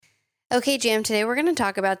Okay, Jam, today we're going to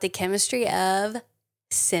talk about the chemistry of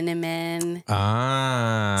cinnamon.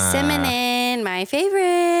 Cinnamon, my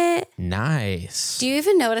favorite. Nice. Do you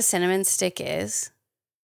even know what a cinnamon stick is?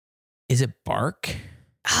 Is it bark?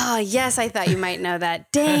 Oh, yes, I thought you might know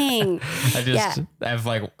that. Dang. I've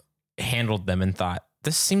like handled them and thought,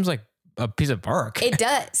 this seems like a piece of bark. It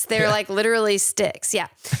does. They're like literally sticks. Yeah.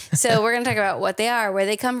 So we're going to talk about what they are, where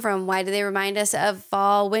they come from, why do they remind us of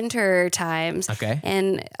fall, winter times. Okay.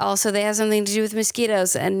 And also they have something to do with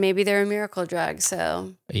mosquitoes and maybe they're a miracle drug.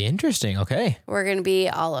 So Interesting. Okay. we're going to be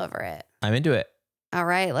all over it. I'm into it. All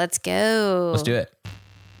right, let's go. Let's do it.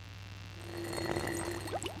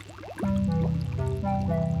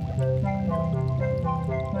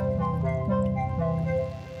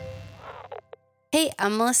 Hey,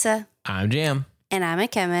 I'm Melissa. I'm Jam. And I'm a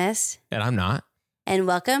chemist. And I'm not. And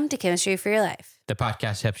welcome to Chemistry for Your Life. The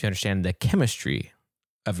podcast helps you understand the chemistry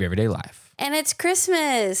of your everyday life. And it's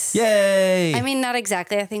Christmas. Yay! I mean, not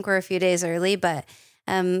exactly. I think we're a few days early, but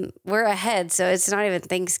we're ahead. So it's not even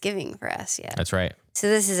Thanksgiving for us yet. That's right. So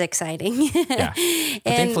this is exciting. Yeah.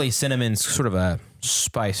 But thankfully, cinnamon's sort of a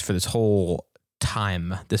spice for this whole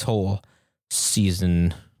time, this whole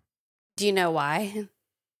season. Do you know why?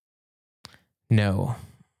 No.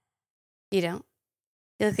 You don't?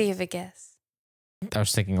 You look like you have a guess. I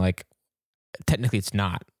was thinking like, technically it's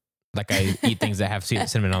not. Like I eat things that have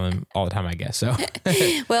cinnamon on them all the time, I guess. So,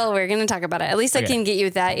 well, we're going to talk about it. At least I Okay. can get you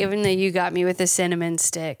with that, even though you got me with the cinnamon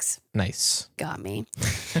sticks. Nice. Got me.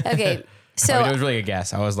 Okay. So I mean, it was really a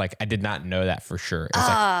guess. I was like, I did not know that for sure. It's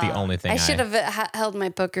like the only thing I should have held my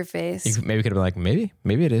poker face. You maybe could have been like,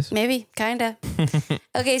 maybe it is. Maybe, kind of.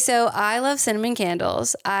 Okay, so I love cinnamon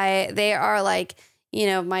candles. They are like,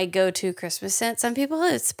 my go-to Christmas scent. Some people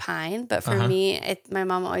it's pine, but for me, my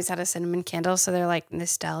mom always had a cinnamon candle, so they're like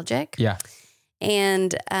nostalgic. Yeah.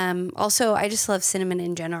 And also, I just love cinnamon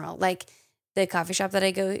in general. Like the coffee shop that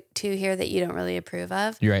I go to here that you don't really approve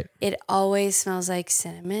of. You're right. It always smells like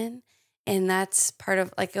cinnamon. And that's part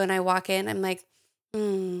of, like, when I walk in, I'm like,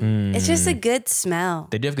 it's just a good smell.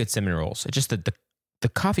 They do have good cinnamon rolls. It's just that the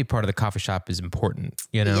coffee part of the coffee shop is important,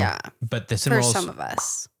 Yeah. But the cinnamon rolls, for some of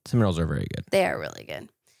us. cinnamon rolls are very good. They are really good.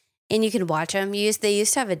 And you can watch them. They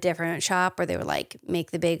used to have a different shop where they would like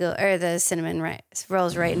make the bagel or the cinnamon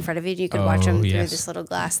rolls right in front of you. You could watch them through this little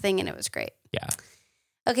glass thing, and it was great. Yeah.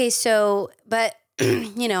 Okay, so, but,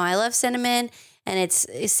 I love cinnamon, and it's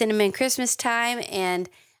cinnamon Christmas time, and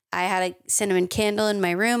I had a cinnamon candle in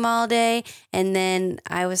my room all day, and then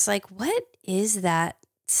I was like, what is that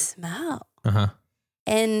smell?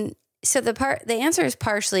 And so the answer is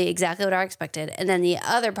partially exactly what I expected, and then the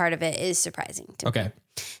other part of it is surprising to me.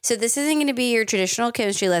 So this isn't going to be your traditional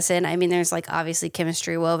chemistry lesson. I mean, there's like obviously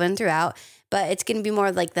chemistry woven throughout, but it's going to be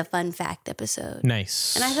more like the fun fact episode.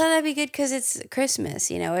 Nice. And I thought that'd be good because it's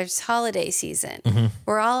Christmas, it's holiday season.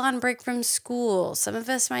 We're all on break from school. Some of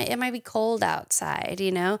us it might be cold outside,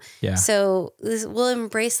 Yeah. So we'll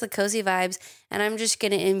embrace the cozy vibes, and I'm just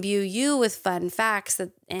going to imbue you with fun facts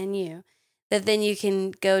that then you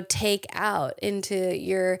can go take out into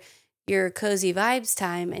your cozy vibes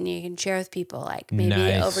time, and you can share with people, like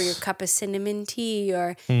maybe over your cup of cinnamon tea,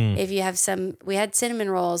 or if you have we had cinnamon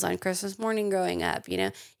rolls on Christmas morning growing up,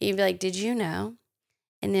 you'd be like, did you know?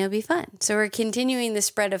 And it'll be fun. So we're continuing the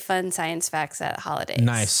spread of fun science facts at holidays.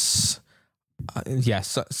 Nice.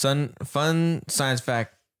 Fun science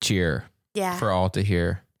fact cheer. Yeah. For all to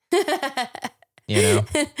hear.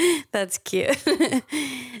 That's cute.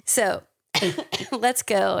 So let's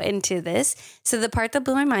go into this. So the part that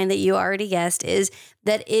blew my mind that you already guessed is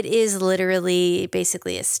that it is literally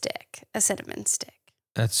basically a cinnamon stick.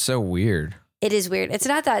 That's so weird. It is weird. It's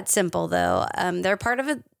not that simple though. They're part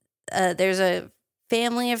of there's a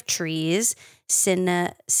family of trees. I'm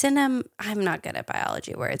not good at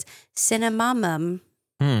biology words. Cinnamomum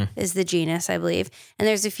is the genus, I believe. And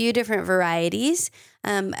there's a few different varieties.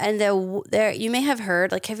 And there you may have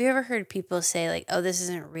heard, like, have you ever heard people say like, oh, this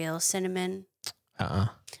isn't real cinnamon?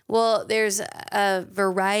 Well, there's a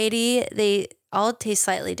variety. They all taste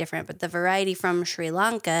slightly different, but the variety from Sri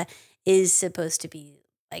Lanka is supposed to be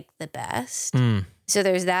like the best. So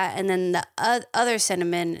there's that. And then the other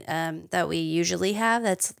cinnamon that we usually have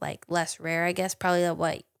that's like less rare, I guess, probably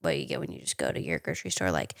what you get when you just go to your grocery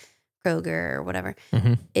store, like Kroger or whatever,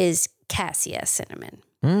 is cassia cinnamon.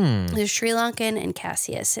 There's Sri Lankan and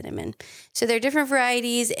cassia cinnamon. So they're different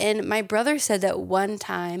varieties. And my brother said that one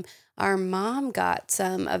time our mom got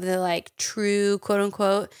some of the like true quote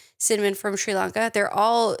unquote cinnamon from Sri Lanka. They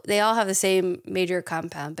all have the same major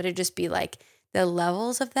compound, but it'd just be like the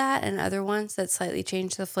levels of that and other ones that slightly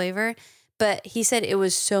change the flavor. But he said it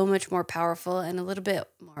was so much more powerful and a little bit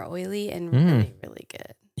more oily and really, really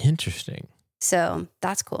good. Interesting. So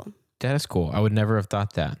that's cool. That is cool. I would never have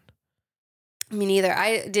thought that. Me neither.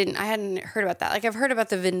 I hadn't heard about that. Like I've heard about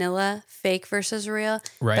the vanilla fake versus real,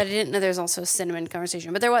 Right. but I didn't know there's also a cinnamon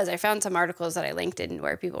conversation. But there was. I found some articles that I linked in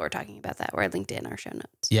where people were talking about that, where I linked in our show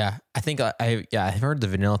notes. Yeah, I think I've heard the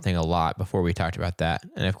vanilla thing a lot before we talked about that.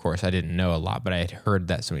 And of course, I didn't know a lot, but I had heard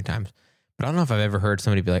that so many times. But I don't know if I've ever heard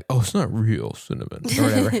somebody be like, "Oh, it's not real cinnamon," or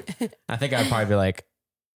whatever. I think I'd probably be like,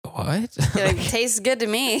 "What?" It tastes good to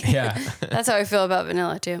me. Yeah. That's how I feel about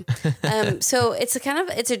vanilla too. So it's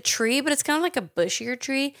a tree, but it's kind of like a bushier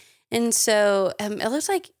tree. And so it looks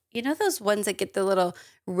like, you know, those ones that get the little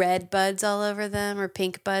red buds all over them or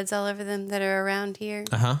pink buds all over them that are around here.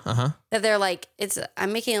 That they're like,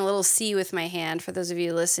 I'm making a little C with my hand for those of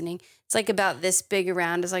you listening. It's like about this big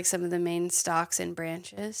around as like some of the main stalks and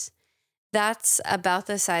branches. That's about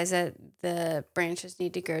the size that the branches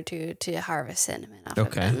need to grow to harvest cinnamon off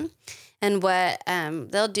of them. And what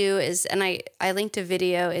they'll do is, and I linked a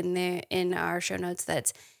video in our show notes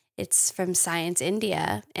it's from Science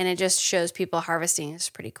India, and it just shows people harvesting. It's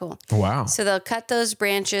pretty cool. Wow. So they'll cut those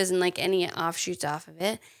branches and like any offshoots off of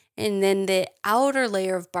it, and then the outer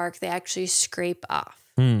layer of bark they actually scrape off.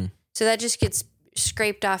 So that just gets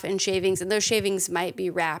scraped off in shavings, and those shavings might be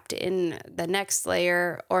wrapped in the next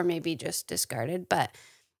layer or maybe just discarded. But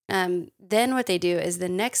then what they do is the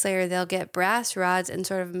next layer, they'll get brass rods and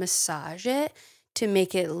sort of massage it to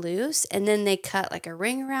make it loose. And then they cut like a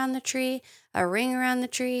ring around the tree,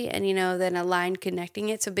 and, you know, then a line connecting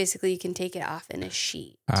it. So basically you can take it off in a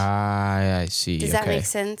sheet. I see. Does that make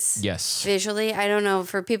sense? Yes. Visually? I don't know.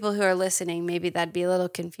 For people who are listening, maybe that'd be a little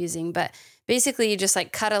confusing, but basically you just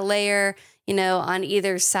like cut a layer, you know, on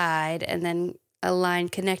either side, and then a line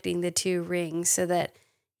connecting the two rings so that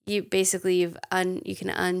you basically you can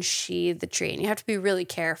unsheathe the tree. And you have to be really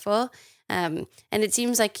careful. And it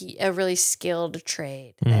seems like a really skilled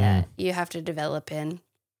trade that you have to develop in.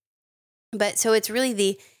 But so it's really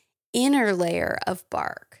the inner layer of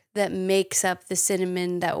bark that makes up the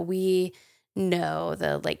cinnamon that we know,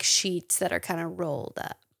 the like sheets that are kind of rolled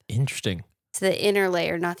up. Interesting. It's the inner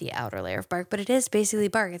layer, not the outer layer of bark, but it is basically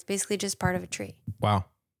bark. It's basically just part of a tree. Wow.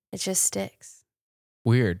 It just sticks.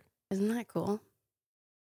 Weird. Isn't that cool?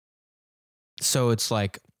 So it's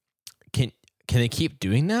like, can they keep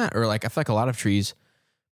doing that? Or like, I feel like a lot of trees,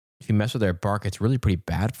 if you mess with their bark, it's really pretty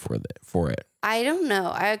bad for it. I don't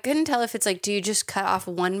know. I couldn't tell if it's like, do you just cut off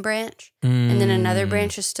one branch and then another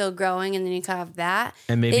branch is still growing and then you cut off that?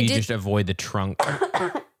 And maybe just avoid the trunk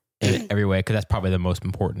in every way, because that's probably the most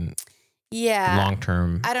important. Yeah. Long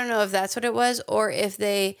term. I don't know if that's what it was, or if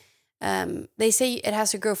they say it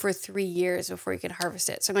has to grow for 3 years before you can harvest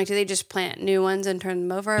it. So I'm like, do they just plant new ones and turn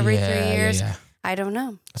them over every 3 years? Yeah. I don't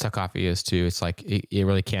know. That's how coffee is too. It's like it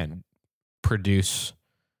really can't produce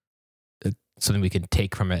something we can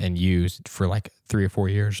take from it and use for like 3 or 4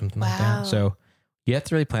 years, something like that. So you have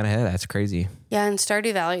to really plan ahead. That's crazy. Yeah, and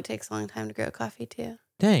Stardew Valley takes a long time to grow coffee too.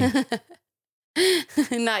 Dang.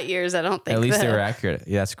 Not years, I don't think. At least they were accurate.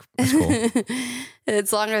 Yeah, that's cool.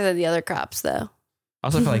 It's longer than the other crops, though. I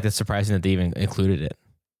also feel like that's surprising that they even included it.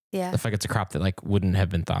 Yeah. I feel like it's a crop that like wouldn't have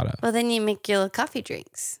been thought of. Well, then you make your little coffee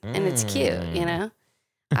drinks, and it's cute, you know?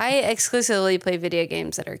 I exclusively play video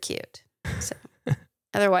games that are cute. So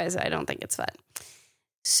otherwise, I don't think it's fun.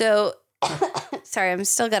 So, sorry, I'm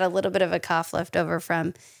still got a little bit of a cough left over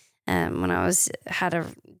from when I had a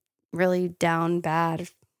really down bad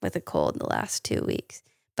with a cold the last 2 weeks,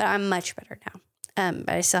 but I'm much better now.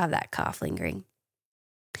 But I still have that cough lingering.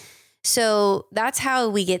 So that's how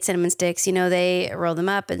we get cinnamon sticks. You know, they roll them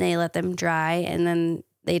up and they let them dry, and then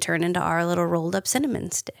they turn into our little rolled up cinnamon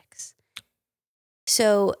sticks.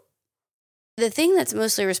 So the thing that's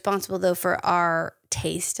mostly responsible, though, for our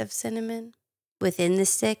taste of cinnamon within the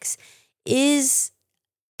sticks is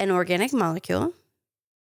an organic molecule.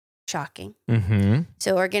 Shocking. Mm-hmm.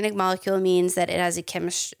 So organic molecule means that it has a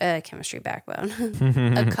chemistry backbone,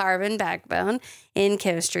 a carbon backbone. In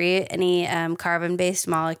chemistry, any carbon-based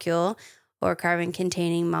molecule or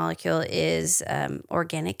carbon-containing molecule is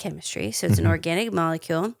organic chemistry. So it's an organic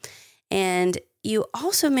molecule. And you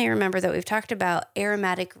also may remember that we've talked about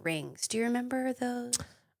aromatic rings. Do you remember those?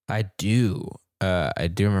 I do. I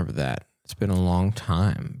do remember that. It's been a long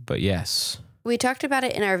time, but yes. We talked about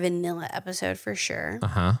it in our vanilla episode for sure.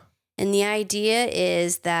 Uh-huh. And the idea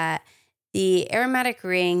is that the aromatic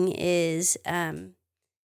ring is, a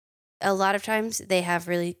lot of times they have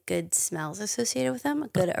really good smells associated with them,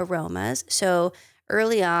 good aromas. So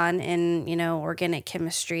early on in, organic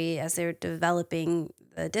chemistry, as they were developing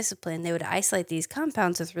the discipline, they would isolate these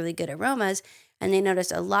compounds with really good aromas. And they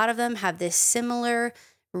noticed a lot of them have this similar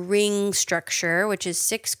ring structure, which is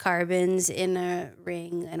 6 carbons in a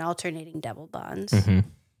ring and alternating double bonds. Mm-hmm.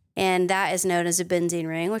 And that is known as a benzene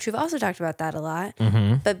ring, which we've also talked about that a lot.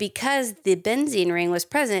 Mm-hmm. But because the benzene ring was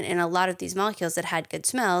present in a lot of these molecules that had good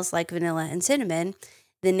smells, like vanilla and cinnamon,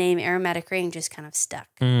 the name aromatic ring just kind of stuck.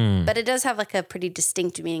 But it does have like a pretty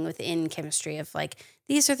distinct meaning within chemistry of like,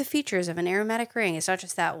 these are the features of an aromatic ring. It's not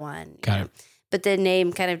just that one. Got it. But the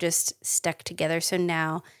name kind of just stuck together. So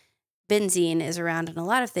now benzene is around in a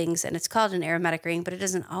lot of things and it's called an aromatic ring, but it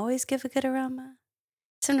doesn't always give a good aroma.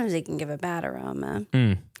 Sometimes it can give a bad aroma.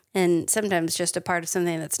 And sometimes just a part of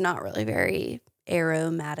something that's not really very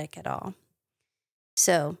aromatic at all.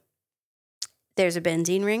 So there's a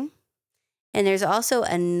benzene ring. And there's also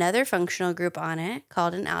another functional group on it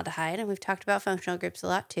called an aldehyde. And we've talked about functional groups a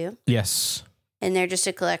lot too. Yes. And they're just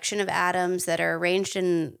a collection of atoms that are arranged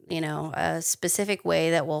in, a specific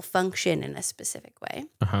way that will function in a specific way.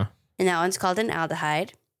 Uh-huh. And that one's called an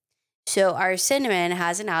aldehyde. So our cinnamon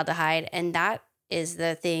has an aldehyde, and that is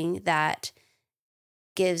the thing that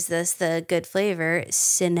gives us the good flavor,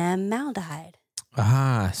 cinnamaldehyde.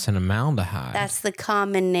 Ah, cinnamaldehyde. That's the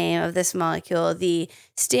common name of this molecule. The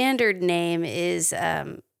standard name is,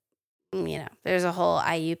 there's a whole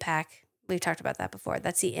IUPAC. We've talked about that before.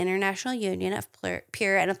 That's the International Union of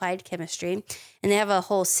Pure and Applied Chemistry. And they have a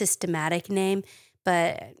whole systematic name,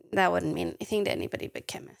 but that wouldn't mean anything to anybody but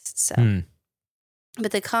chemists. So,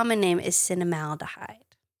 But the common name is cinnamaldehyde.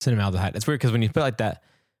 Cinnamaldehyde. It's weird because when you put it like that,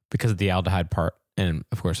 because of the aldehyde part, and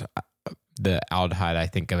of course, the aldehyde I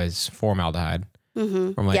think of as formaldehyde.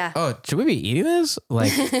 Mm-hmm. I'm like, oh, should we be eating this?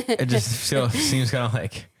 Like, it just seems kind of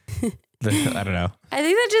like, I don't know. I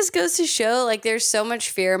think that just goes to show, like, there's so much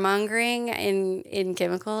fear mongering in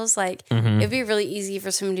chemicals. Like, it'd be really easy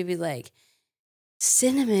for someone to be like,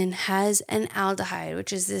 cinnamon has an aldehyde,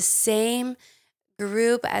 which is the same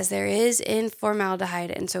group as there is in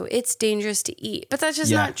formaldehyde, and so it's dangerous to eat. But that's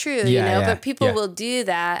just not true, But people will do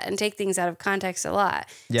that and take things out of context a lot.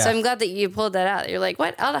 So I'm glad that you pulled that out. You're like,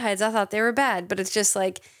 what aldehydes? I thought they were bad, but it's just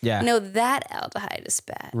like, no, that aldehyde is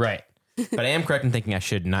bad. Right. But I am correct in thinking I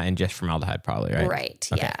should not ingest formaldehyde, probably, right? Right.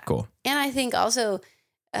 Okay, yeah. Cool. And I think also,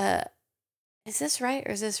 is this right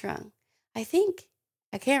or is this wrong? I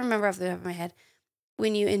can't remember off the top of my head.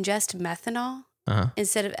 When you ingest methanol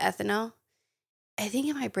instead of ethanol, I think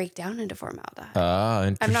it might break down into formaldehyde. Oh,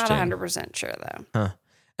 interesting. I'm not 100% sure, though. Huh.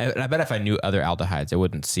 And I bet if I knew other aldehydes, it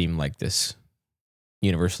wouldn't seem like this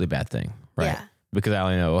universally bad thing, right? Yeah. Because I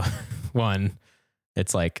only know one.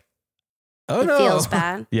 It's like, it feels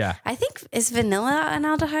bad. Yeah. I think, is vanilla an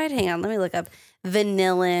aldehyde? Hang on, let me look up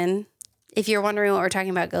vanillin. If you're wondering what we're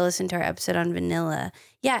talking about, go listen to our episode on vanilla.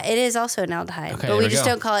 Yeah, it is also an aldehyde, but we just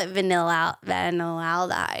don't call it vanillaldehyde.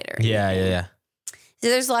 Yeah. So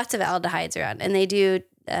there's lots of aldehydes around, and they do,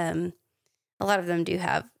 a lot of them do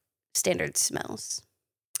have standard smells.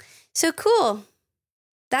 So cool.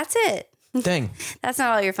 That's it. Dang. That's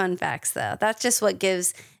not all your fun facts, though. That's just what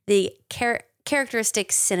gives the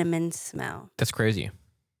characteristic cinnamon smell. That's crazy.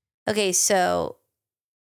 Okay, so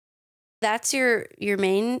that's your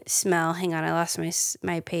main smell. Hang on, I lost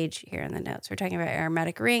my page here in the notes. We're talking about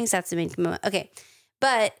aromatic rings. That's the main component. Okay,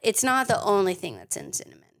 but it's not the only thing that's in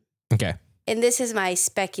cinnamon. Okay. And this is my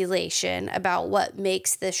speculation about what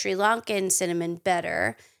makes the Sri Lankan cinnamon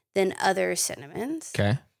better than other cinnamons.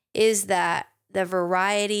 Okay. Is that the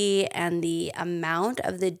variety and the amount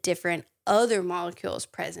of the different other molecules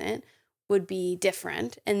present would be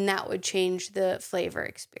different, and that would change the flavor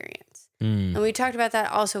experience. And we talked about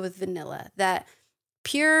that also with vanilla, that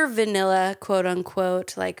pure vanilla, quote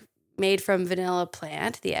unquote, like made from vanilla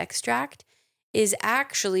plant, the extract, is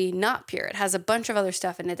actually not pure. It has a bunch of other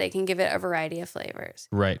stuff in it that can give it a variety of flavors.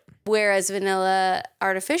 Right. Whereas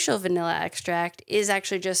artificial vanilla extract is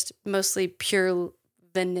actually just mostly pure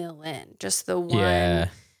vanillin, just the one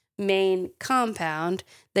main compound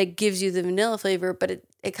that gives you the vanilla flavor, but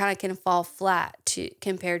it kind of can fall flat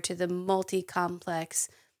compared to the multi-complex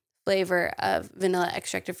flavor of vanilla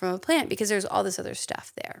extracted from a plant because there's all this other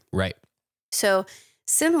stuff there. Right. So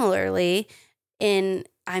similarly,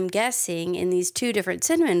 I'm guessing in these two different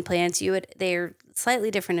cinnamon plants, they're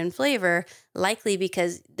slightly different in flavor, likely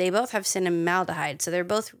because they both have cinnamaldehyde. So they're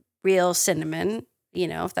both real cinnamon,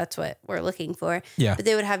 if that's what we're looking for. Yeah. But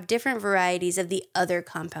they would have different varieties of the other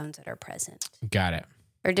compounds that are present. Got it.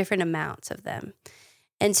 Or different amounts of them.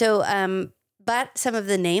 And so, but some of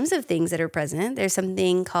the names of things that are present, there's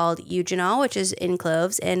something called eugenol, which is in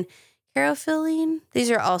cloves, and caryophyllene.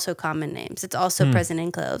 These are also common names. It's also present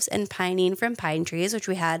in cloves, and pinene from pine trees, which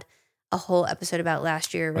we had a whole episode about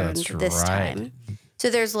last year around this time.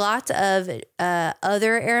 So there's lots of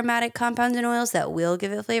other aromatic compounds and oils that will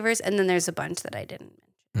give it flavors, and then there's a bunch that I didn't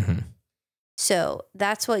mention. So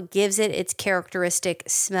that's what gives it its characteristic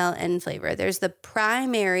smell and flavor. There's the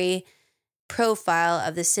primary profile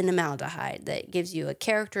of the cinnamaldehyde that gives you a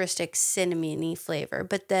characteristic cinnamony flavor,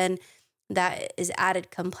 but then that is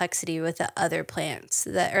added complexity with the other plants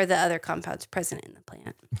or the other compounds present in the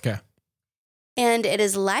plant. Okay. And it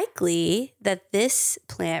is likely that this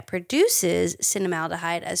plant produces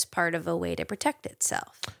cinnamaldehyde as part of a way to protect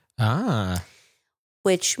itself.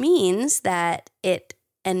 Which means that it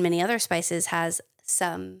and many other spices has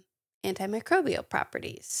some antimicrobial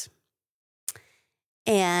properties.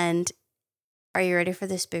 And are you ready for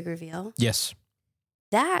this big reveal? Yes.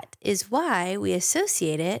 That is why we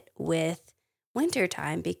associate it with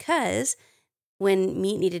wintertime, because when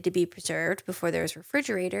meat needed to be preserved before there was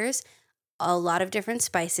refrigerators, a lot of different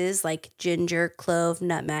spices like ginger, clove,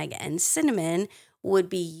 nutmeg, and cinnamon would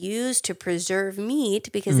be used to preserve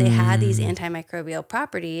meat because they had these antimicrobial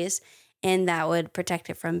properties, and that would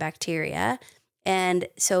protect it from bacteria. And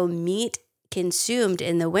so meat consumed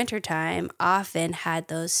in the wintertime often had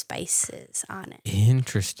those spices on it.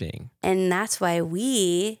 Interesting. And that's why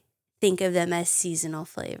we think of them as seasonal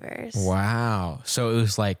flavors. Wow. So it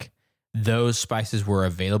was like those spices were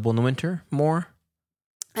available in the winter more?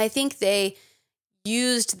 I think they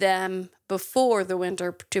used them before the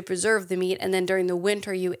winter to preserve the meat, and then during the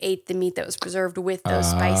winter you ate the meat that was preserved with those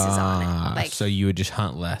spices on it. Like, so you would just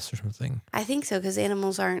hunt less or something? I think so, because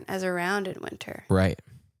animals aren't as around in winter. Right.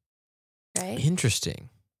 Right? Interesting.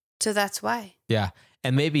 So that's why. Yeah.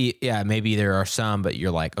 And maybe there are some, but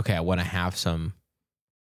you're like, okay, I want to have some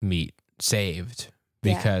meat saved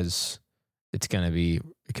because it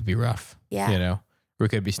could be rough. Yeah. You know, or it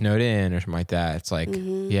could be snowed in or something like that. It's like,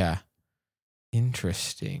 Mhm. yeah.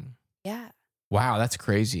 Interesting. Yeah. Wow, that's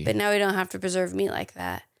crazy. But now we don't have to preserve meat like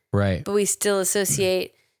that. Right. But we still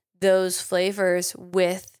associate those flavors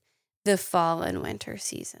with the fall and winter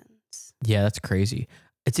seasons. Yeah, that's crazy.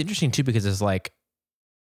 It's interesting too because it's like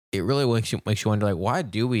it really makes you wonder, like, why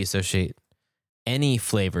do we associate any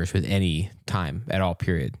flavors with any time at all?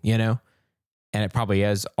 Period. You know, and it probably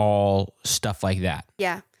is all stuff like that.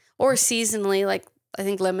 Yeah, or seasonally, like I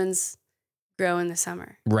think lemons grow in the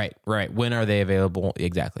summer. Right. When are they available?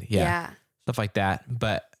 Exactly. Yeah. Stuff like that.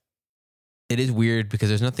 But it is weird because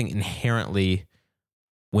there's nothing inherently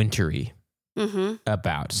wintry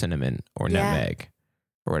about cinnamon or nutmeg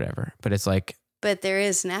or whatever. But it's like, but there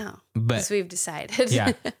is now, because we've decided.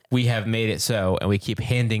 Yeah, we have made it so, and we keep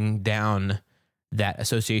handing down that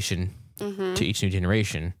association to each new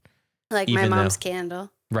generation. Like my mom's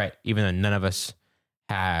candle. Right. Even though none of us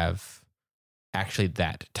have actually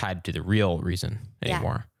that tied to the real reason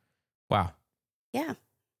anymore. Wow. Yeah.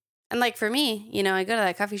 And like for me, you know, I go to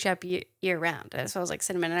that coffee shop year round. It smells like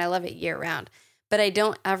cinnamon, and I love it year round. But I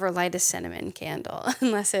don't ever light a cinnamon candle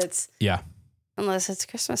unless it's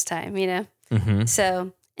Christmas time, you know? Mm-hmm.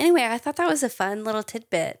 So anyway, I thought that was a fun little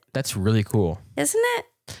tidbit. That's really cool. Isn't it?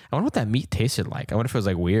 I wonder what that meat tasted like. I wonder if it was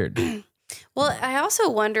like weird. Well, I also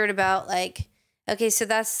wondered about like, okay, so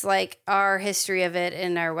that's like our history of it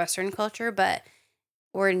in our Western culture, but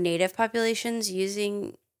were native populations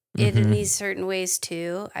using it in these certain ways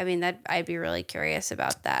too? I mean, that I'd be really curious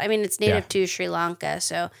about that. I mean, it's native to Sri Lanka,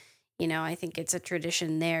 so you know, I think it's a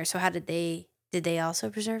tradition there. So how did they also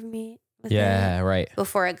preserve meat? Right.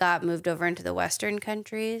 Before it got moved over into the Western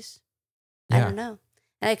countries? Yeah. I don't know.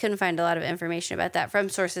 And I couldn't find a lot of information about that from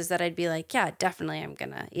sources that I'd be like, yeah, definitely I'm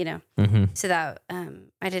going to, you know. So that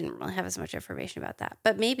I didn't really have as much information about that.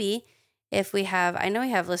 But maybe if I know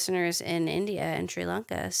we have listeners in India and Sri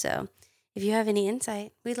Lanka. So if you have any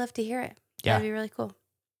insight, we'd love to hear it. Yeah. That'd be really cool.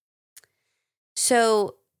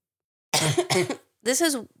 So this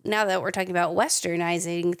is, now that we're talking about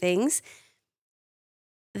westernizing things,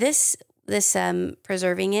 this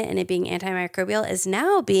preserving it and it being antimicrobial is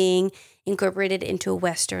now being incorporated into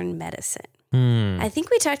Western medicine. I think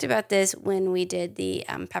we talked about this when we did the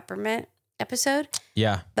peppermint episode.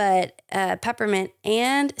 Yeah. But peppermint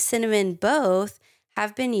and cinnamon both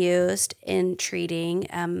have been used in treating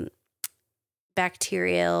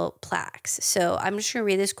bacterial plaques. So I'm just going to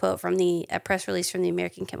read this quote from a press release from the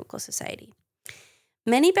American Chemical Society.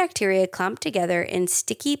 Many bacteria clump together in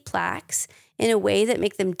sticky plaques in a way that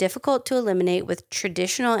make them difficult to eliminate with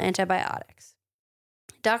traditional antibiotics.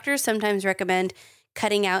 Doctors sometimes recommend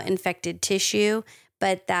cutting out infected tissue,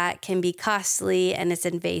 but that can be costly and it's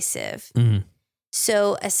invasive.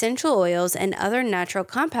 So essential oils and other natural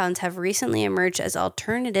compounds have recently emerged as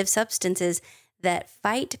alternative substances that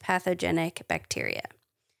fight pathogenic bacteria.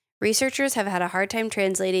 Researchers have had a hard time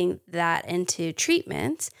translating that into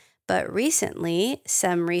treatments, but recently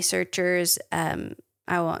some researchers,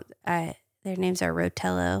 their names are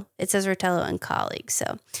Rotello. It says Rotello and colleagues.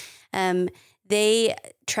 So they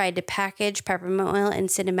tried to package peppermint oil and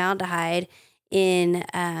cinnamaldehyde in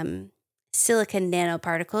silicon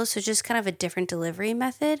nanoparticles, so just kind of a different delivery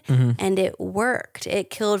method, and it worked. It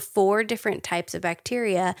killed 4 different types of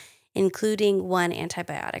bacteria, including one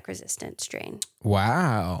antibiotic-resistant strain.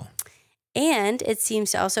 Wow. And it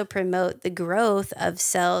seems to also promote the growth of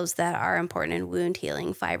cells that are important in wound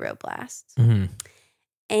healing, fibroblasts.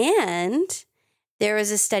 And there was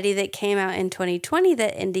a study that came out in 2020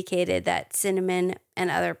 that indicated that cinnamon and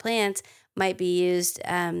other plants might be used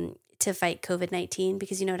to fight COVID-19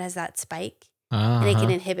 because, it has that spike. And it can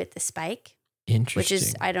inhibit the spike. Interesting. Which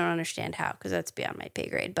is, I don't understand how, because that's beyond my pay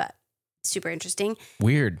grade, but super interesting.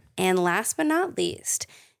 Weird. And last but not least,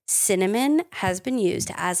 cinnamon has been used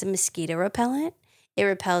as a mosquito repellent. It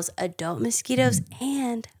repels adult mosquitoes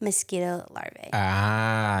and mosquito larvae.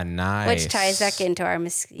 Ah, nice. Which ties back into our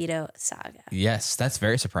mosquito saga. Yes, that's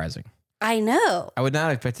very surprising. I know. I would not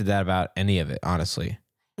have expected that about any of it, honestly.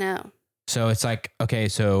 No. So it's like, okay,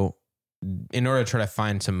 so in order to try to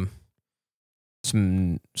find some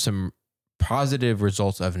positive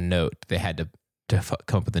results of note, they had to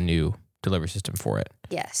come up with a new delivery system for it.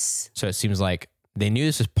 Yes. So it seems like they knew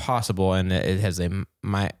this was possible, and it has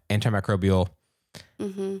antimicrobial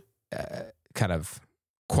kind of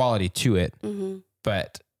quality to it,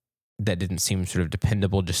 but that didn't seem sort of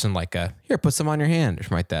dependable, just in like here, put some on your hand or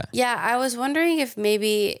something like that. Yeah, I was wondering if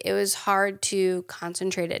maybe it was hard to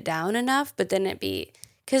concentrate it down enough, but then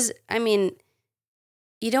because,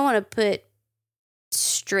 you don't want to put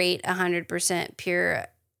straight 100% pure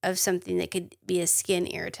of something that could be a skin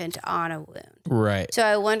irritant on a wound. Right. So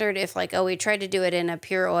I wondered if we tried to do it in a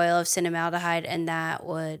pure oil of cinnamaldehyde and that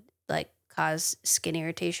would cause skin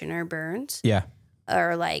irritation or burns. Yeah.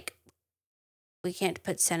 Or we can't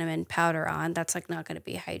put cinnamon powder on. That's not going to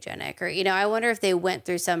be hygienic. Or, I wonder if they went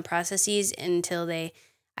through some processes until they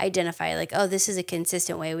identify this is a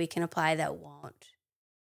consistent way we can apply that won't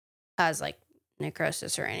cause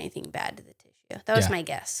necrosis or anything bad to the tissue. That was my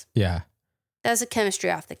guess. Yeah. That was a chemistry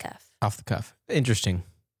off the cuff. Off the cuff. Interesting.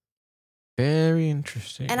 Very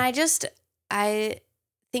interesting. And I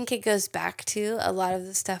think it goes back to a lot of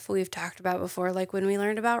the stuff we've talked about before, like when we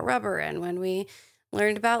learned about rubber and when we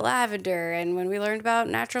learned about lavender and when we learned about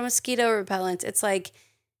natural mosquito repellents. It's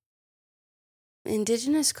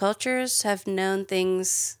indigenous cultures have known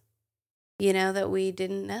things, that we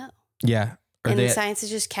didn't know. Yeah. And science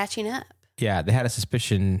is just catching up. Yeah. They had a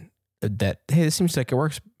suspicion that, hey, this seems like it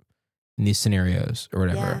works in these scenarios or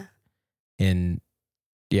whatever. Yeah. And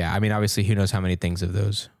yeah, obviously who knows how many things of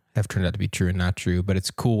those have turned out to be true and not true, but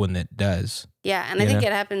it's cool when it does. Yeah. And I think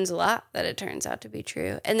it happens a lot that it turns out to be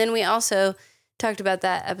true. And then we also talked about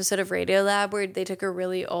that episode of Radiolab where they took a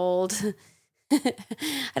really old, I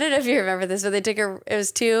don't know if you remember this, but it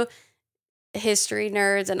was 2 history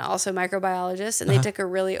nerds and also microbiologists. And they took a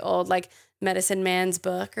really old, Medicine Man's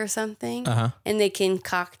book or something. And they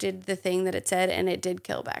concocted the thing that it said, and it did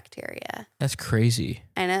kill bacteria. That's crazy.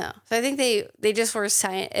 I know. So I think they just were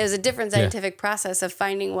it was a different scientific process of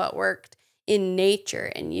finding what worked in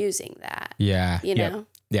nature and using that. Yeah. You know?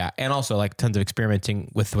 Yeah. And also tons of experimenting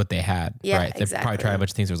with what they had. Yeah, right. They exactly. probably tried a bunch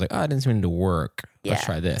of things that was it didn't seem to work. Let's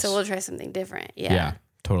try this. So we'll try something different. Yeah. Yeah,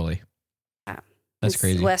 totally. That's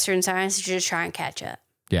crazy. Western science is just try and catch up.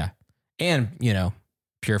 Yeah. And,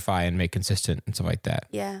 purify and make consistent and stuff like that.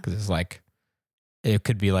 Yeah. Because it's it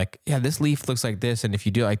could be this leaf looks like this, and if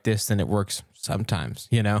you do it like this, then it works sometimes,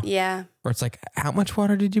 Yeah. Or it's how much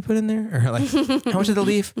water did you put in there? Or how much of the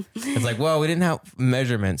leaf? It's well, we didn't have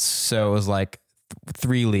measurements, so it was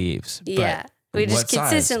 3 leaves. Yeah. We just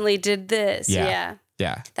consistently did this. Yeah.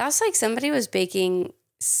 Yeah. That was somebody was baking.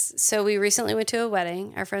 So we recently went to a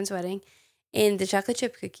wedding, our friend's wedding, and the chocolate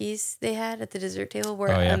chip cookies they had at the dessert table were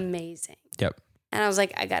amazing. Yep. And I was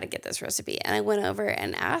like, I got to get this recipe. And I went over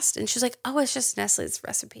and asked, and she's like, oh, it's just Nestle's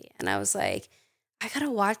recipe. And I was like, I got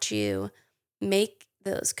to watch you make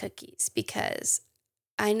those cookies because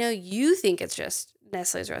I know you think it's just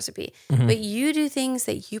Nestle's recipe, but you do things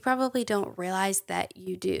that you probably don't realize that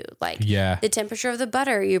you do. The temperature of the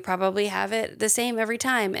butter, you probably have it the same every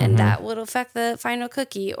time, and that will affect the final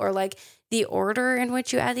cookie, or the order in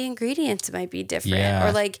which you add the ingredients might be different.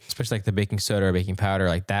 Yeah. Or especially the baking soda or baking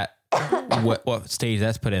powder, that. what stage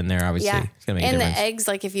that's put in there, obviously. Yeah. It's gonna make a difference. The eggs,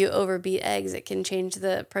 if you overbeat eggs, it can change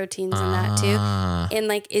the proteins in that too. And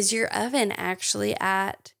is your oven actually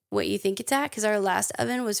at what you think it's at? Because our last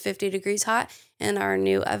oven was 50 degrees hot and our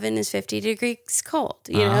new oven is 50 degrees cold,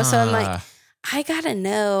 So I'm I gotta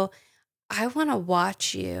know. I want to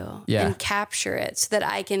watch you and capture it so that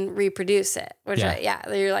I can reproduce it. Which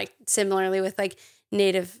you're similarly with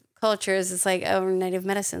native cultures, it's like, oh, native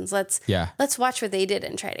medicines. Let's Yeah. watch what they did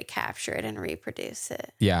and try to capture it and reproduce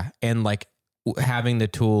it. Yeah. And like having the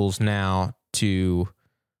tools now to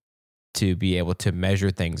be able to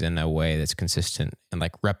measure things in a way that's consistent and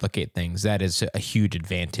like replicate things, that is a huge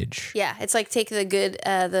advantage. Yeah, it's like take the good,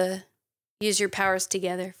 use your powers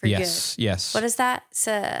together for Yes. good. Yes. What is that? It's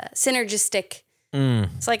synergistic. Mm.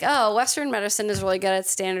 It's like, oh, Western medicine is really good at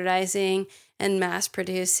standardizing and mass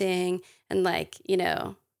producing and like, you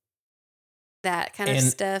know, that kind of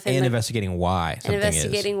stuff. And like, investigating why something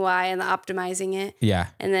investigating why and optimizing it. Yeah.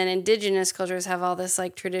 And then indigenous cultures have all this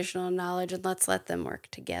like traditional knowledge and let's let them work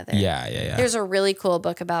together. Yeah. There's a really cool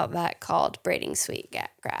book about that called Braiding Sweet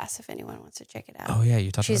Grass, if anyone wants to check it out. Oh, yeah.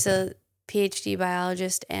 You talked She's about that. a PhD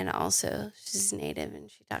biologist and also she's native,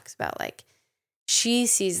 and she talks about like she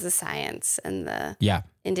sees the science and the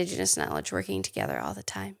indigenous knowledge working together all the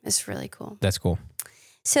time. It's really cool. That's cool.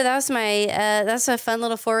 So that was my that's a fun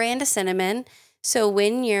little foray into cinnamon. So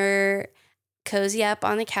when you're cozy up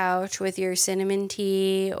on the couch with your cinnamon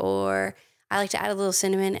tea, or I like to add a little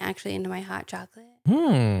cinnamon actually into my hot chocolate.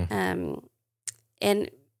 And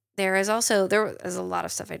there is a lot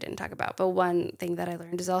of stuff I didn't talk about, but one thing that I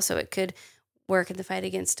learned is also it could work in the fight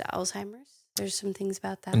against Alzheimer's. There's some things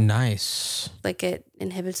about that. Nice. Like it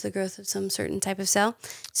inhibits the growth of some certain type of cell.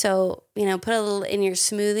 So, you know, put a little in your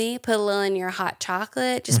smoothie, put a little in your hot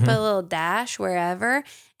chocolate, just put a little dash wherever,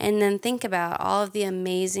 and then think about all of the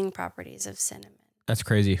amazing properties of cinnamon. That's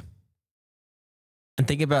crazy. And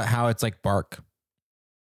think about how it's like bark.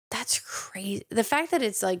 That's crazy. The fact that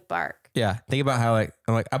it's like bark. Yeah. Think about how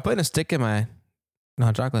I'm putting a stick in my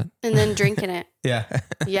hot chocolate. And then drinking it. Yeah.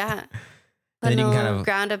 Yeah. And then you can kind little of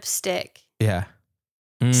ground up stick. Yeah.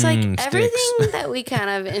 It's like Sticks. everything that we kind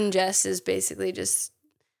of ingest is basically just,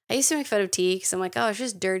 I used to make fun of tea because I'm like, oh, it's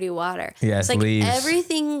just dirty water. Yeah, it's like leaves.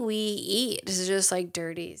 everything we eat is just like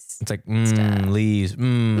dirties. It's like stuff. leaves,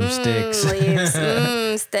 sticks.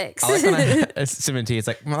 Leaves, sticks. I like when I cinnamon tea. It's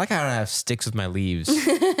like I like how I have sticks with my leaves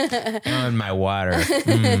and my water.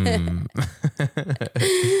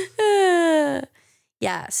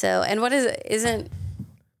 Yeah. So, and what is it? Isn't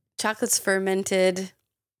chocolate's fermented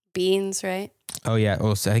beans, right? Oh yeah.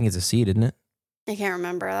 Oh, so I think it's a seed, isn't it? I can't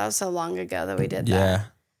remember. That was so long ago that we did that. Yeah.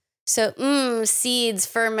 So, seeds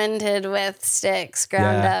fermented with sticks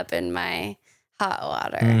ground up in my hot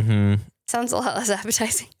water. Mm-hmm. Sounds a lot less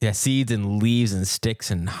appetizing. Yeah, seeds and leaves and sticks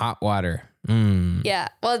and hot water. Yeah.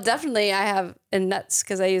 Well, definitely I have, and nuts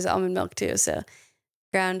because I use almond milk too. So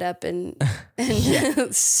ground up and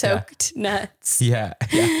soaked nuts. Yeah.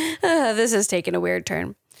 This has taken a weird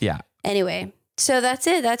turn. Yeah. Anyway, so that's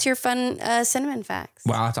it. That's your fun cinnamon facts.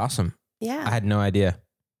 Wow, that's awesome. Yeah. I had no idea.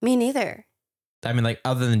 Me neither. I mean, like,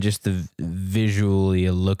 other than just the visually,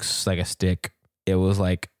 it looks like a stick. It was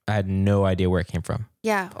like, I had no idea where it came from.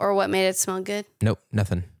 Yeah. Or what made it smell good. Nope,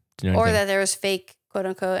 nothing. Didn't know Or anything. that there was fake, quote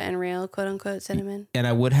unquote, and real, quote unquote, cinnamon. And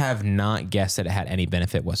I would have not guessed that it had any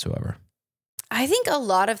benefit whatsoever. I think a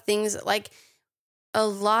lot of things that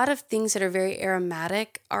are very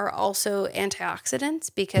aromatic are also antioxidants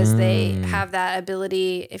because they have that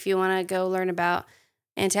ability. If you want to go learn about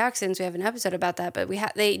antioxidants, we have an episode about that, but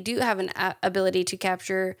they do have an ability to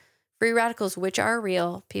capture free radicals, which are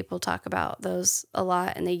real. People talk about those a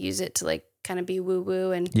lot and they use it to like kind of be woo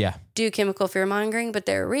woo and do chemical fear mongering, but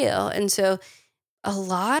they're real. And so a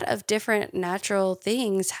lot of different natural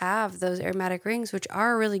things have those aromatic rings, which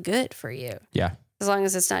are really good for you. Yeah. As long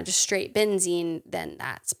as it's not just straight benzene, then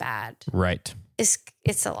that's bad. Right.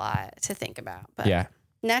 It's a lot to think about. But yeah.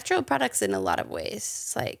 Natural products in a lot of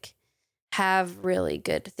ways, like, have really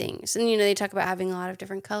good things. And, they talk about having a lot of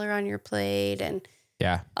different color on your plate and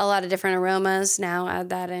a lot of different aromas. Now add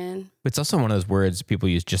that in. It's also one of those words people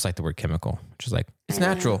use just like the word chemical, which is like, it's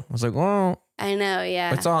natural. I was like, well, I know,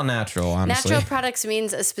 yeah. It's all natural, honestly. Natural products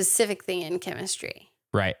means a specific thing in chemistry.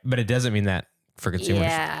 Right. But it doesn't mean that for consumers.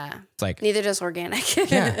 Yeah. It's like, neither does organic.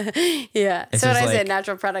 Yeah. Yeah. It's So when I just say like-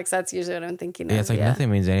 natural products, that's usually what I'm thinking of. yeah, it's like nothing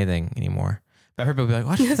means anything anymore. But I've heard people be like,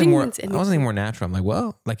 what? Nothing More, means I was thinking more natural. I'm like,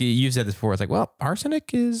 well, like you said this before. It's like, well,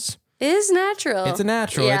 arsenic is, It is natural. it's a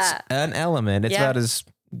natural. Yeah. It's an element. It's Yeah. about as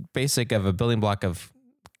basic of a building block of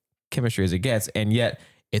chemistry as it gets. And yet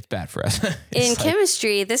it's bad for us. It's In like-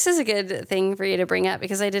 chemistry, this is a good thing for you to bring up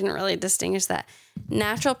because I didn't really distinguish that.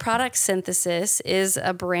 Natural product synthesis is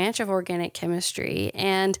a branch of organic chemistry,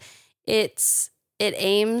 and it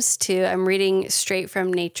aims to, I'm reading straight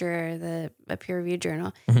from Nature, a peer-reviewed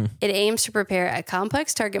journal. Mhm. It aims to prepare a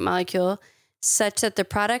complex target molecule such that the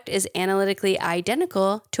product is analytically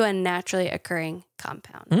identical to a naturally occurring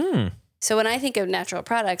compound. Mm. So when I think of natural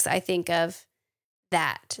products, I think of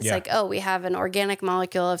that. It's Yeah. like, oh, we have an organic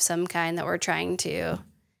molecule of some kind that we're trying to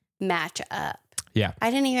match up. Yeah.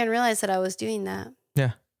 I didn't even realize that I was doing that.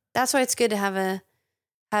 Yeah. That's why it's good to have an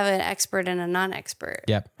expert and a non-expert.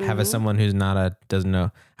 Yep. Have someone who's doesn't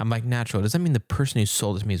know. I'm like, natural. Does that mean the person who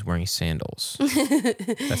sold it to me is wearing sandals?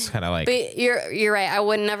 That's kind of like. But you're right. I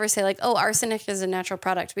would never say like, oh, arsenic is a natural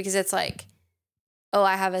product, because it's like, oh,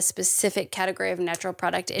 I have a specific category of natural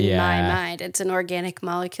product in my mind. It's an organic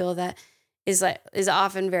molecule that is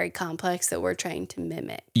often very complex that we're trying to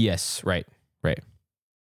mimic. Yes. Right.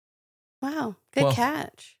 Wow. Good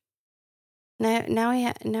catch. Now we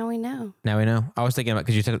know. Now we know. I was thinking about,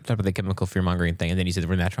 because you talked about the chemical fear mongering thing, and then you said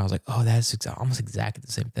we're natural. I was like, oh, that's almost exactly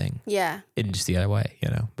the same thing. Yeah. In just the other way,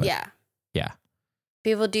 But yeah. Yeah.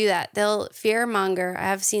 People do that. They'll fear monger. I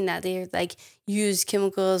have seen that. They like use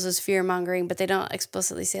chemicals as fear mongering, but they don't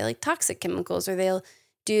explicitly say like toxic chemicals, or they'll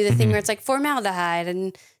do the thing where it's like formaldehyde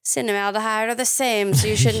and cinnamaldehyde are the same, so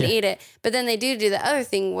you shouldn't eat it. But then they do the other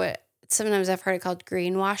thing, what sometimes I've heard it called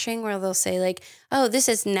greenwashing, where they'll say like, oh, this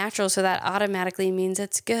is natural, so that automatically means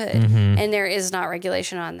it's good. And there is not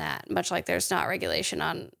regulation on that, much like there's not regulation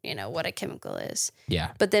on, what a chemical is.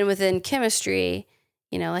 Yeah. But then within chemistry,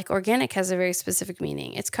 like organic has a very specific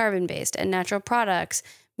meaning. It's carbon-based, and natural products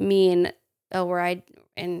mean,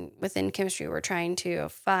 within chemistry, we're trying to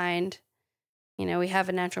find, we have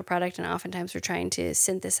a natural product, and oftentimes we're trying to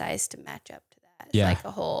synthesize to match up to that. It's like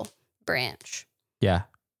a whole branch. Yeah.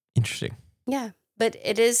 Interesting. Yeah. But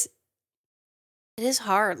it is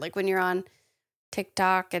hard. Like when you're on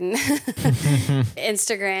TikTok and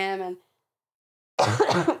Instagram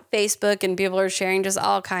and Facebook, and people are sharing just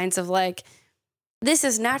all kinds of like, this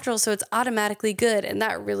is natural, so it's automatically good. And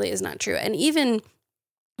that really is not true. And even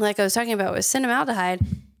like I was talking about with cinnamaldehyde,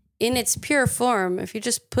 in its pure form, if you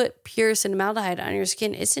just put pure cinnamaldehyde on your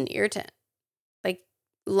skin, it's an irritant. Like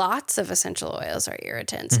lots of essential oils are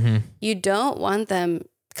irritants. You don't want them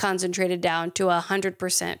concentrated down to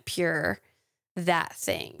 100% pure, that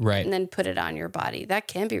thing. Right. And then put it on your body. That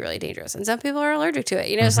can be really dangerous. And some people are allergic to it.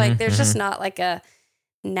 It's like there's just not like a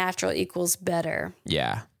natural equals better.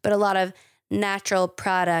 Yeah. But a lot of natural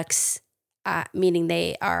products, meaning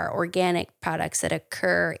they are organic products that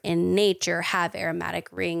occur in nature, have aromatic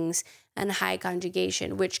rings and high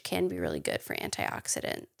conjugation, which can be really good for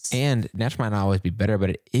antioxidants. And natural might not always be better,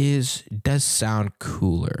 but it does sound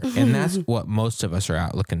cooler. And that's what most of us are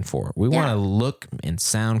out looking for. We want to look and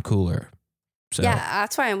sound cooler. So, yeah,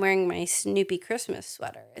 that's why I'm wearing my Snoopy Christmas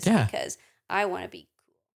sweater. It's because I want to be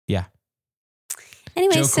cool. Yeah.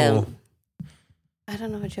 Anyway, Joe so Cool. I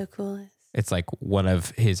don't know what Joe Cool is. It's like one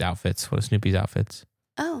of his outfits, one of Snoopy's outfits.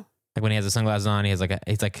 Oh. Like when he has the sunglasses on, he has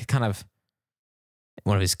it's like kind of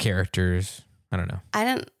one of his characters. I don't know. I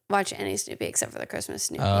didn't watch any Snoopy except for the Christmas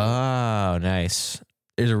Snoopy. Oh, nice.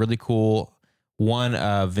 There's a really cool one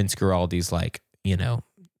of Vince Guaraldi's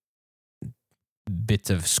bits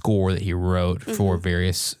of score that he wrote for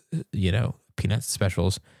various, Peanuts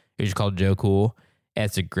specials. It was called Joe Cool.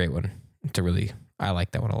 It's a great one. I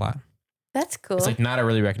like that one a lot. That's cool. It's like not a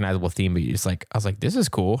really recognizable theme, but I was like, this is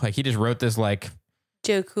cool. Like he just wrote this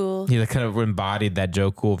Joe Cool. He kind of embodied that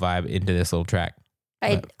Joe Cool vibe into this little track.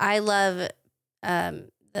 I love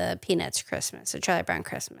the Peanuts Christmas, or Charlie Brown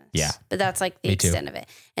Christmas. Yeah. But that's like the extent of it.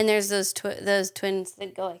 And there's those twins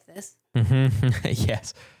that go like this.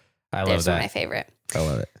 Yes. I love that. They're my favorite. I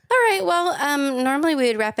love it. All right. Well, normally we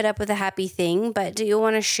would wrap it up with a happy thing, but do you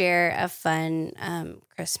want to share a fun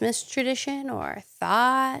Christmas tradition or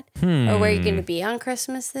thought, or where you're going to be on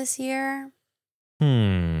Christmas this year?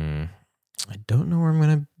 I don't know where I'm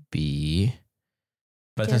going to be.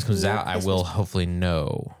 By the time this comes out, I will hopefully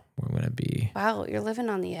know where I'm going to be. Wow, you're living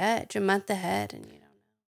on the edge, a month ahead, and you don't know.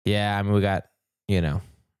 Yeah, I mean, we got,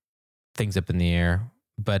 things up in the air.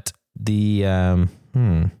 But the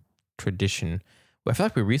tradition, I feel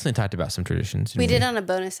like we recently talked about some traditions. We did on a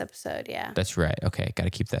bonus episode, yeah. That's right. Okay, got to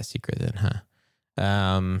keep that secret then, huh?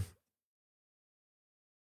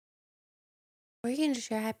 Were you going to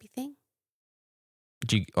share a happy thing?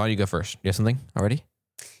 Why don't you go first? You have something already?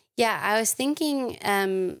 Yeah, I was thinking,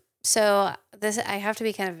 so this, I have to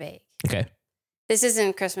be kind of vague. Okay. This isn't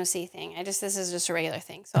a Christmassy thing. This is just a regular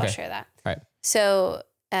thing. So I'll share that. All right. So,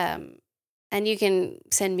 and you can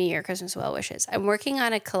send me your Christmas well wishes. I'm working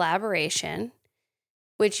on a collaboration,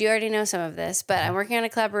 which you already know some of this, but I'm working on a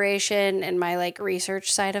collaboration in my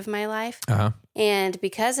research side of my life. Uh-huh. And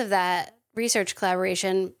because of that research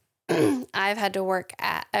collaboration, I've had to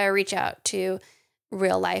reach out to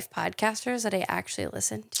real life podcasters that I actually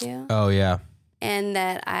listen to. Oh, yeah. And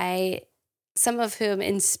that some of whom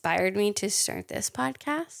inspired me to start this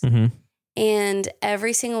podcast. Mm-hmm. And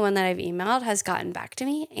every single one that I've emailed has gotten back to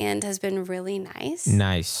me and has been really nice.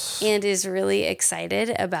 Nice. And is really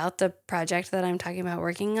excited about the project that I'm talking about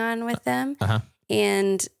working on with them.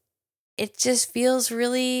 And it just feels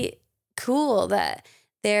really cool that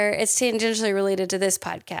it's tangentially related to this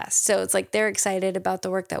podcast. So it's like they're excited about the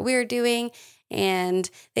work that we're doing. And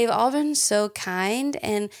they've all been so kind.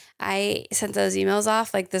 And I sent those emails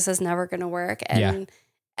off like this is never going to work. And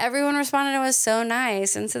everyone responded and was so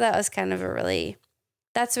nice. And so that was kind of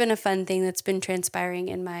that's been a fun thing that's been transpiring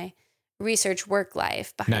in my research work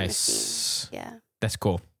life behind the scenes. Yeah. That's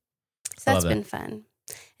cool. So that's been fun.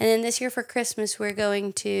 And then this year for Christmas, we're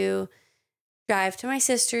going to drive to my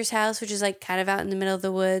sister's house, which is like kind of out in the middle of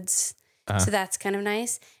the woods. So that's kind of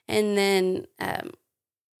nice. And then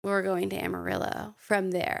we're going to Amarillo from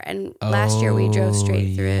there. And last year we drove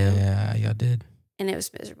straight through. Yeah, y'all did. And it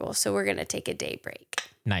was miserable. So we're going to take a day break.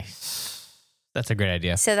 Nice. That's a great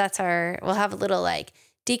idea. So we'll have a little like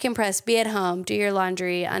decompress, be at home, do your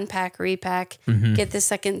laundry, unpack, repack, get the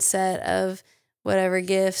second set of whatever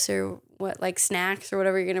gifts or like snacks or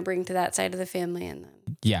whatever you're going to bring to that side of the family. And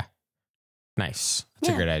then. Yeah. Nice.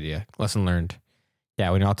 That's a great idea. Lesson learned.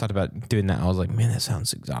 Yeah. When y'all talked about doing that, I was like, man, that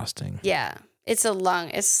sounds exhausting. Yeah. It's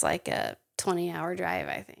like a 20-hour drive,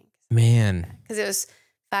 I think. Man. Because it was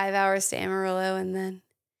 5 hours to Amarillo and then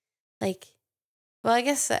I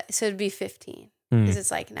guess so it'd be 15 because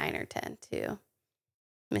it's like 9 or 10 to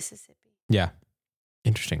Mississippi. Yeah.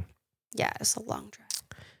 Interesting. Yeah. It's a long drive.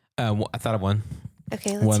 I thought of one.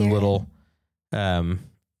 Okay. Let's one hear little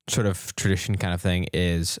sort of tradition kind of thing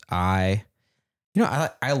is I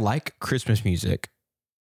like Christmas music,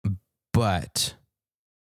 but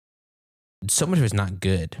so much of it's not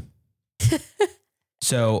good.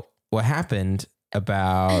 So what happened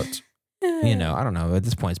about, I don't know, at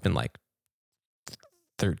this point, it's been like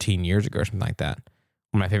 13 years ago or something like that.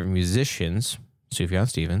 One of my favorite musicians, Sufjan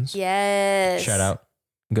Stevens. Yes. Shout out.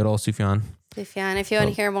 Good old Sufjan. Sufjan. If you want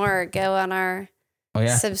to hear more, go on our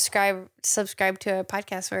subscribe to our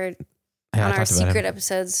podcast where on our secret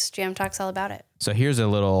episodes, Jam talks all about it. So here's a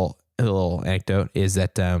little anecdote is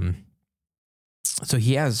that, so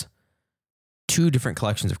he has 2 different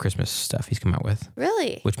collections of Christmas stuff he's come out with.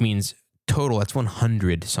 Really? Which means total, that's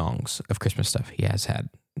 100 songs of Christmas stuff he has had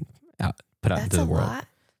put out into the world. Lot.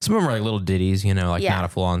 Some of them are like little ditties, not a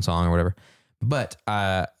full-on song or whatever. But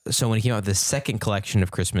so when he came out with the second collection of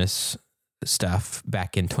Christmas stuff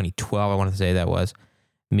back in 2012, I want to say that was,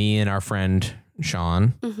 me and our friend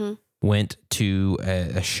Sean went to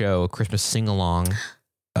a show, a Christmas sing-along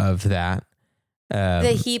of that.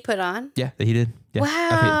 That he put on? Yeah, that he did. Yeah.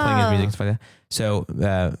 Wow. Playing his music and stuff like that.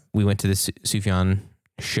 So we went to this Sufjan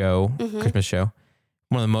show, Christmas show.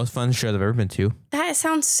 One of the most fun shows I've ever been to. That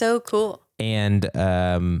sounds so cool. And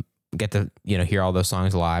get to, hear all those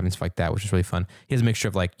songs live and stuff like that, which is really fun. He has a mixture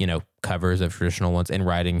of like, covers of traditional ones and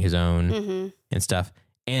writing his own and stuff.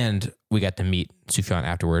 And we got to meet Sufjan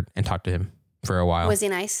afterward and talk to him for a while. Was he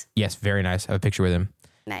nice? Yes, very nice. I have a picture with him.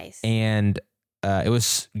 Nice. And it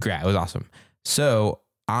was great. It was awesome. So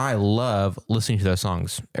I love listening to those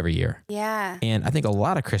songs every year. Yeah. And I think a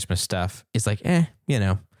lot of Christmas stuff is like,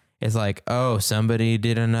 it's like, oh, somebody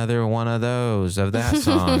did another one of those of that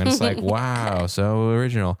song. And it's like, wow, so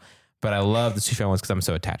original. But I love the Sufjan ones because I'm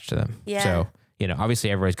so attached to them. Yeah. So,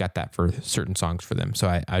 obviously everybody's got that for certain songs for them. So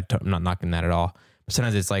I'm not knocking that at all. But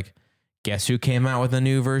sometimes it's like, guess who came out with a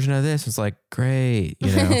new version of this? It's like, great.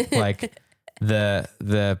 Like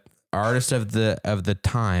the artist of the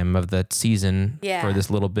time of the season for this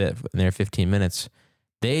little bit in their 15 minutes,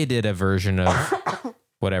 they did a version of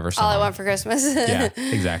whatever song. All I Want for Christmas. Yeah,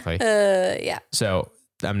 exactly. Yeah. So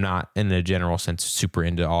I'm not in a general sense super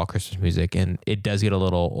into all Christmas music, and it does get a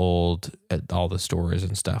little old at all the stores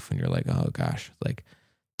and stuff. And you're like, oh gosh, like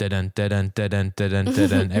da-dun, da-dun, da-dun, da-dun,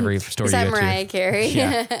 da-dun. Every store you go to. Is that Mariah Carey?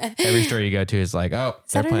 Yeah. Every store you go to is like, oh,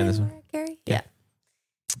 they're playing this one. Mariah Carey? Yeah.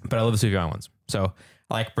 But I love the Sufjan ones. So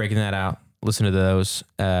I like breaking that out, listen to those.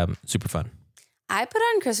 Super fun. I put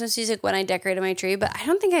on Christmas music when I decorated my tree, but I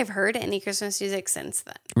don't think I've heard any Christmas music since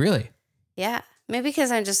then. Really? Yeah. Maybe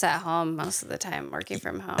because I'm just at home most of the time, working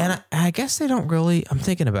from home. And I guess they don't really, I'm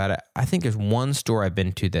thinking about it. I think there's one store I've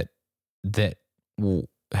been to that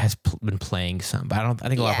has been playing some, but I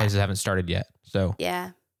think a lot of places haven't started yet. So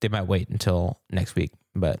yeah, they might wait until next week,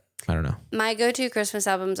 but I don't know. My go-to Christmas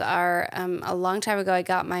albums are, a long time ago, I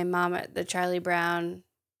got my mom the Charlie Brown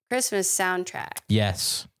Christmas soundtrack.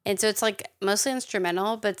 Yes. And so it's like mostly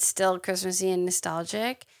instrumental, but still Christmassy and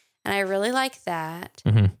nostalgic. And I really like that.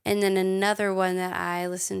 Mm-hmm. And then another one that I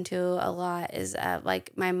listen to a lot is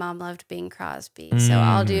like my mom loved Bing Crosby. So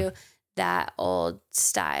I'll do that old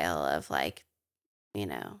style of like,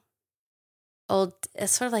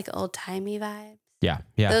 it's sort of like old timey vibe. Yeah.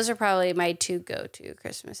 Yeah. Those are probably my 2 go-to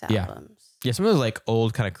Christmas albums. Yeah. Some of those like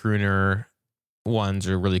old kind of crooner ones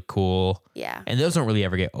are really cool. Yeah. And those don't really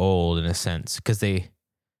ever get old in a sense because they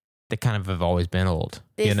kind of have always been old.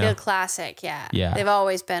 They feel classic. Yeah. Yeah. They've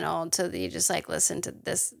always been old. So you just like listen to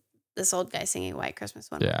this old guy singing White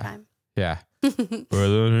Christmas one more time. Yeah. Yeah.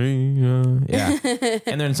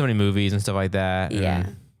 And they're in so many movies and stuff like that. Yeah.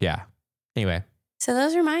 Yeah. Anyway. So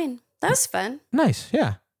those are mine. That was fun. Nice.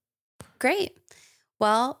 Yeah. Great.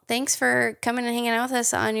 Well, thanks for coming and hanging out with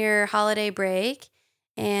us on your holiday break.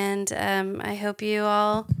 And I hope you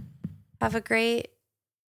all have a great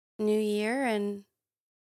new year. And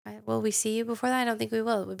will we see you before that? I don't think we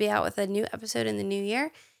will. We'll be out with a new episode in the new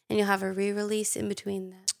year, and you'll have a re-release in between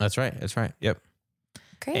that. That's right. That's right. Yep.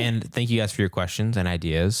 Great. And thank you guys for your questions and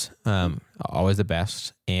ideas. Always the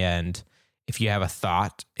best. And if you have a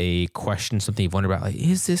thought, a question, something you've wondered about, like,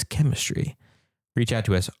 is this chemistry? Reach out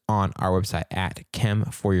to us on our website at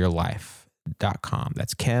chemforyourlife.com.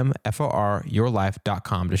 That's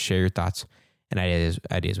chemforyourlife.com to share your thoughts and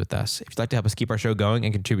ideas with us. If you'd like to help us keep our show going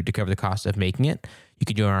and contribute to cover the cost of making it, you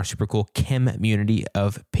can join our super cool community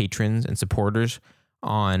of patrons and supporters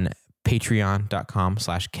on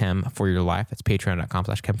patreon.com/chemforyourlife. That's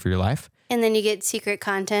patreon.com/chemforyourlife. And then you get secret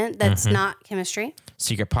content that's not chemistry.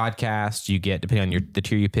 Secret podcasts. You get, depending on the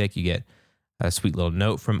tier you pick, you get a sweet little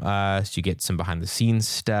note from us. You get some behind the scenes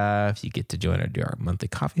stuff. You get to join our monthly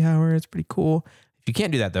coffee hour. It's pretty cool. If you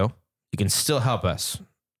can't do that though, you can still help us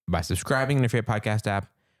by subscribing in your favorite podcast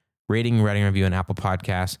app, rating, writing a review on Apple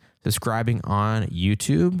Podcasts, subscribing on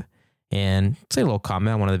YouTube, and say a little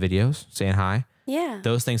comment on one of the videos saying hi. Yeah.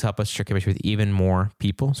 Those things help us share chemistry with even more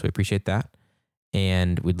people. So we appreciate that.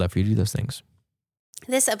 And we'd love for you to do those things.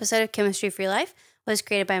 This episode of Chemistry for Your Life was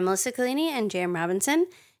created by Melissa Collini and Jerem Robinson.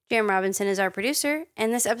 Jerem Robinson is our producer,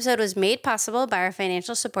 and this episode was made possible by our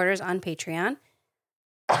financial supporters on Patreon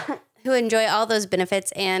who enjoy all those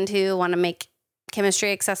benefits and who want to make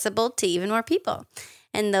chemistry accessible to even more people.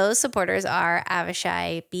 And those supporters are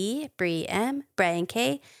Avishai B, Bree M, Brian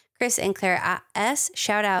K, Chris and Claire S.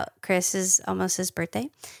 Shout out, Chris is almost his birthday.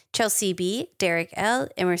 Chelsea B, Derek L,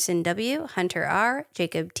 Emerson W, Hunter R,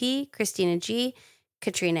 Jacob T, Christina G,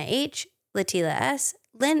 Katrina H, Latila S,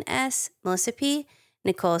 Lynn S, Melissa P,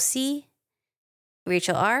 Nicole C,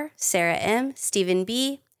 Rachel R, Sarah M, Stephen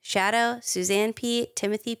B, Shadow, Suzanne P,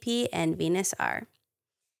 Timothy P, and Venus R.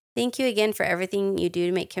 Thank you again for everything you do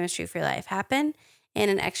to make Chemistry for Your Life happen. And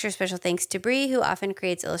an extra special thanks to Bree, who often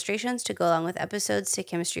creates illustrations to go along with episodes to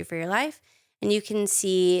Chemistry for Your Life. And you can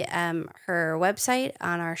see her website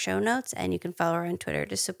on our show notes, and you can follow her on Twitter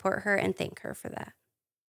to support her and thank her for that.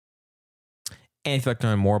 And if you'd like to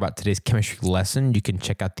learn more about today's chemistry lesson, you can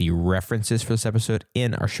check out the references for this episode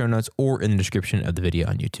in our show notes or in the description of the video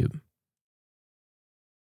on YouTube.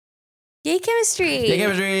 Yay, chemistry! Yay,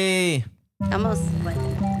 chemistry! Almost like